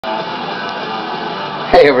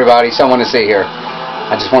Hey everybody, someone to see here.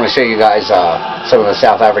 I just want to show you guys some of the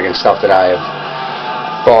South African stuff that I have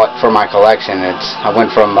bought for my collection. I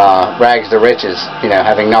went from rags to riches, you know,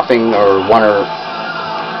 having nothing or one or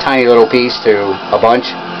tiny little piece to a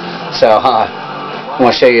bunch. So I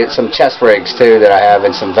want to show you some chest rigs too that I have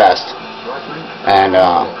and some vests. And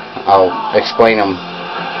I'll explain them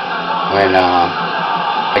when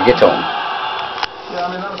I get to them.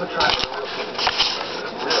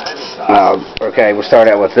 Okay, we'll start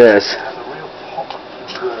out with this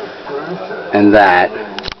and that,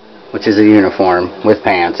 which is a uniform with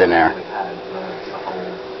pants in there.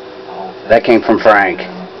 That came from Frank.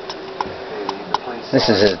 This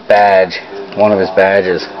is his badge, one of his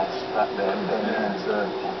badges.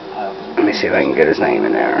 Let me see if I can get his name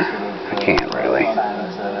in there. I can't really.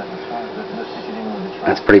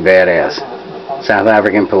 That's pretty badass. South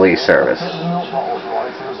African Police Service.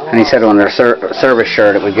 And he said on their service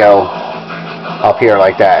shirt it would go up here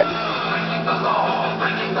like that.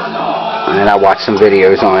 And I watched some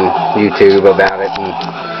videos on YouTube about it, and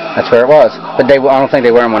that's where it was. But I don't think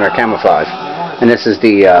they wear them when they're camouflage. And this is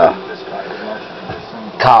the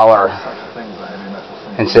collar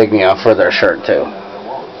insignia for their shirt too.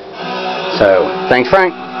 So thanks,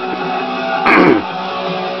 Frank.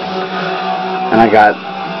 And I got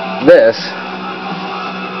this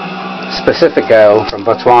Specifico from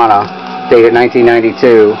Botswana, dated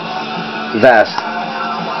 1992 vest.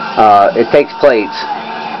 It takes plates,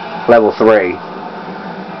 level 3,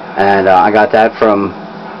 and I got that from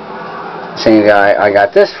the same guy I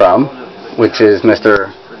got this from, which is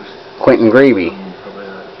Mr. Quinton Grebe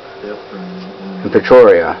in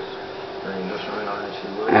Ferreria.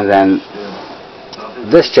 And then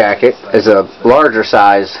this jacket is a larger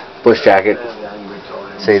size bush jacket.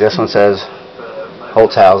 See, this one says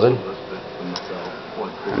Holzhausen,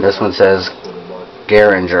 and this one says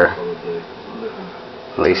Geringer.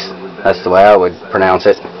 At least that's the way I would pronounce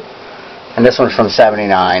it. And this one's from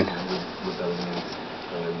 '79.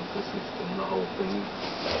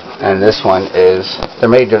 And this one is, they're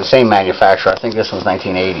made to the same manufacturer. I think this one's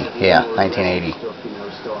 1980. Yeah, 1980.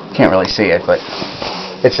 Can't really see it, but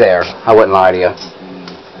it's there. I wouldn't lie to you.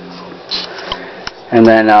 And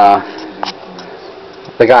then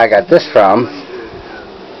the guy I got this from,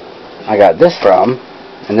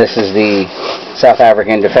 and this is the South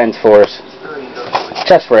African Defense Force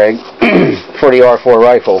chest rig for the R4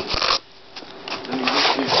 rifle,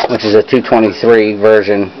 which is a 223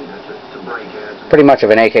 version, pretty much of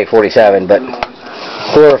an AK-47, but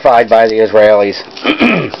glorified by the Israelis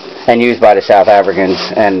and used by the South Africans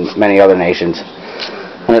and many other nations.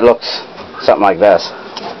 And it looks something like this.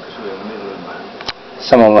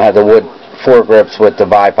 Some of them have the wood foregrips with the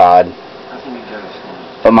bipod,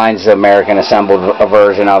 but mine's the American assembled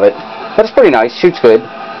version of it. But it's pretty nice, shoots good.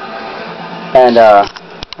 And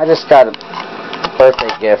I just got a birthday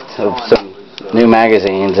gift of some new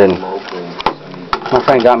magazines, and my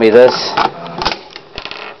friend got me this.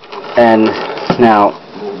 And now,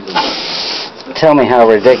 tell me how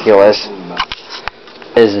ridiculous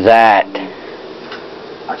is that?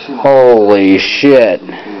 Holy shit.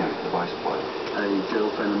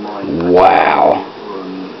 Wow.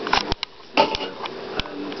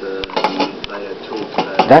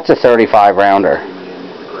 That's a 35 rounder.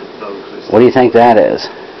 What do you think that is?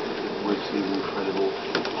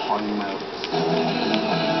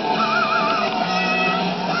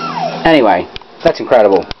 Anyway, that's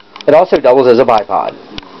incredible. It also doubles as a bipod.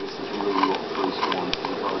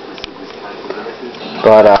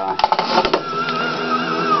 But,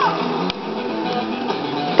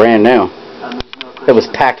 brand new. It was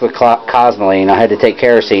packed with cosmoline. I had to take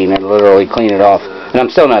kerosene and literally clean it off. And I'm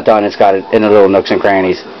still not done. It's got it in the little nooks and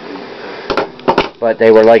crannies. But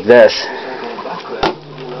they were like this.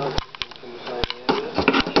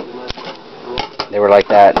 They were like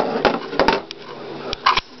that.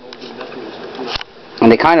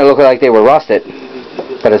 And they kind of look like they were rusted.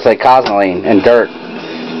 But it's like cosmoline and dirt.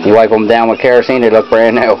 You wipe them down with kerosene, they look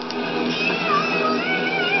brand new.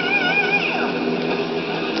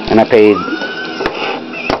 And I paid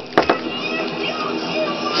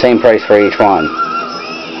same price for each one.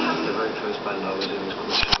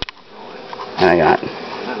 And I got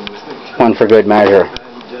one for good measure.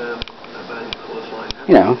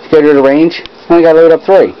 You know, if you go to the range, only got to load up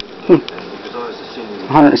 3.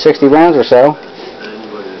 160 rounds or so.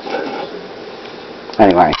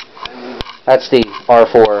 Anyway, that's the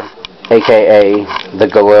R4, aka the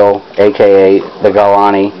Galil, aka the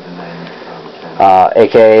Galoni,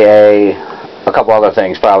 aka a couple other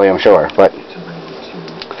things, probably, I'm sure, but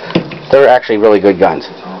they're actually really good guns.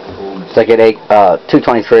 It's like an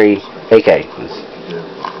 223 AK.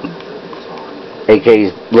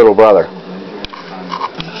 AK's little brother.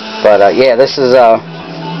 But yeah, this is a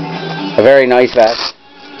very nice vest,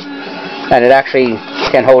 and it actually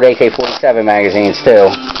can hold AK-47 magazines too.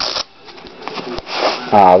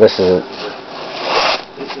 This is,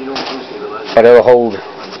 but it'll hold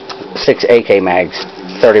 6 AK mags,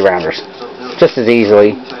 30 rounders, just as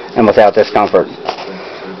easily and without discomfort.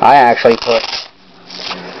 I actually put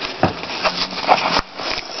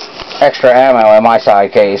extra ammo in my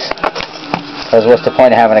side case, because what's the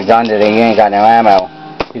point of having a gun today? You ain't got no ammo.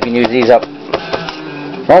 You can use these up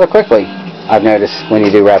rather quickly, I've noticed, when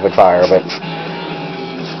you do rapid fire, but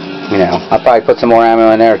you know, I'll probably put some more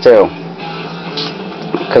ammo in there too,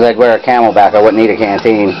 because I'd wear a Camelback. I wouldn't need a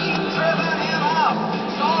canteen.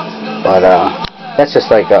 But that's just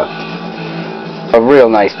like a real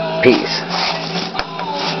nice piece.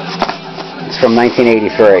 It's from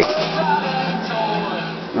 1983.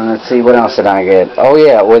 Let's see, what else did I get? Oh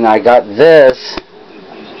yeah, when I got this,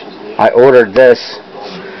 I ordered this.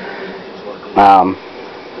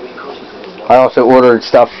 I also ordered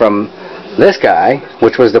stuff from this guy,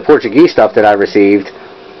 which was the Portuguese stuff that I received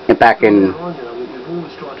back in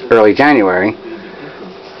early January.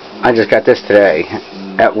 I just got this today.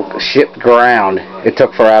 That shipped ground. It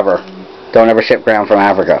took forever. Don't ever ship ground from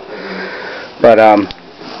Africa. But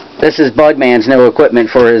this is Budman's new equipment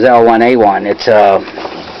for his L1A1. It's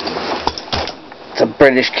a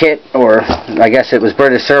British kit, or I guess it was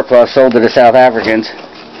British surplus sold to the South Africans.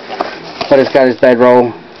 But it's got his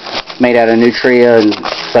bedroll made out of nutria and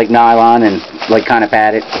it's like nylon and like kind of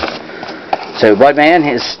padded. So Budman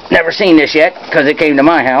has never seen this yet because it came to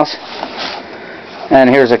my house. And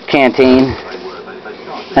here's a canteen,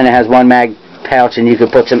 and it has one mag pouch, and you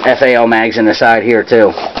could put some FAL mags in the side here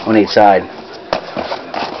too, on each side.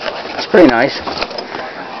 It's pretty nice.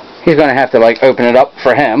 He's going to have to like open it up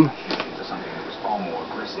for him,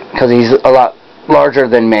 because he's a lot larger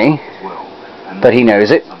than me, but he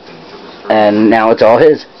knows it, and now it's all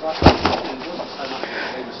his.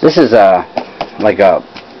 This is like a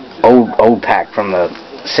old pack from the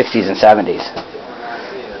 60s and 70s.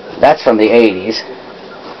 That's from the 80s.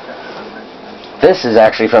 This is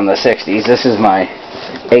actually from the 60s. This is my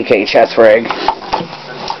AK chest rig.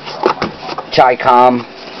 Chi-Com,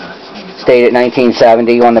 stayed at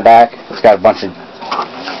 1970 on the back. It's got a bunch of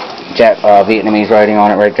Vietnamese writing on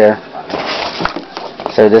it right there.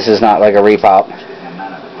 So this is not like a repop.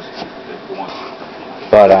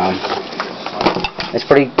 But it's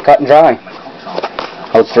pretty cut and dry.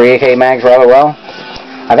 Holds 3 AK mags rather well.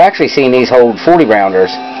 I've actually seen these hold 40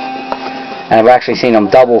 rounders. And I've actually seen them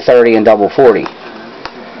double 30 and double 40.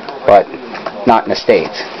 But not in the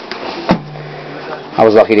States. I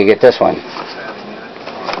was lucky to get this one.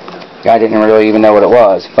 I didn't really even know what it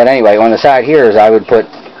was. But anyway, on the side here is I would put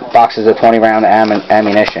boxes of 20 round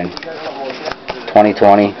ammunition. 20,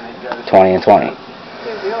 20, 20, and 20.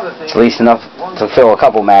 It's at least enough to fill a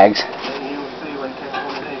couple mags.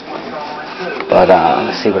 But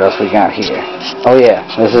let's see what else we got here. Oh yeah,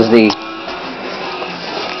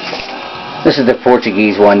 this is the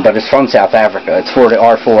Portuguese one, but it's from South Africa. It's for the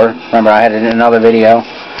R4. Remember, I had it in another video.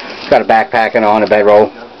 It's got a backpack and on a bedroll.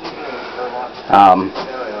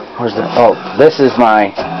 Where's the? Oh, this is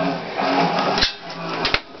my.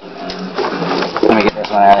 Let me get this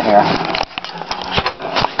one out of here.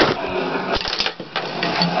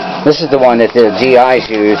 This is the one that the GIs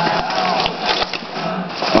used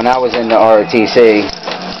when I was in the ROTC.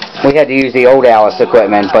 We had to use the old Alice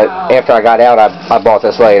equipment, but after I got out, I bought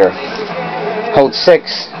this later. Holds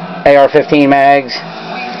 6 AR-15 mags,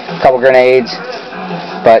 a couple grenades,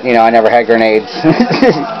 but you know, I never had grenades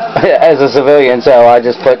as a civilian, so I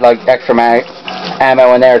just put like extra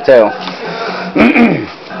ammo in there too.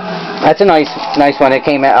 That's a nice one. It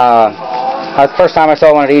came the first time I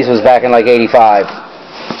saw one of these was back in like '85,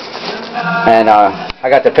 and I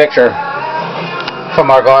got the picture from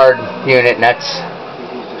our guard unit, and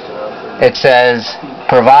it says,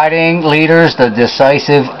 "Providing leaders the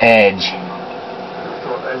decisive edge."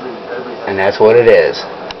 And that's what it is.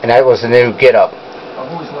 And that was the new get-up.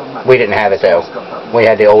 We didn't have it though. We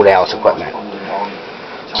had the old Alice equipment.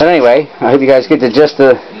 But anyway, I hope you guys get the gist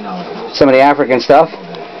of some of the African stuff.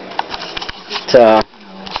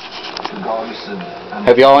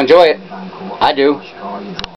 Hope you all enjoy it. I do.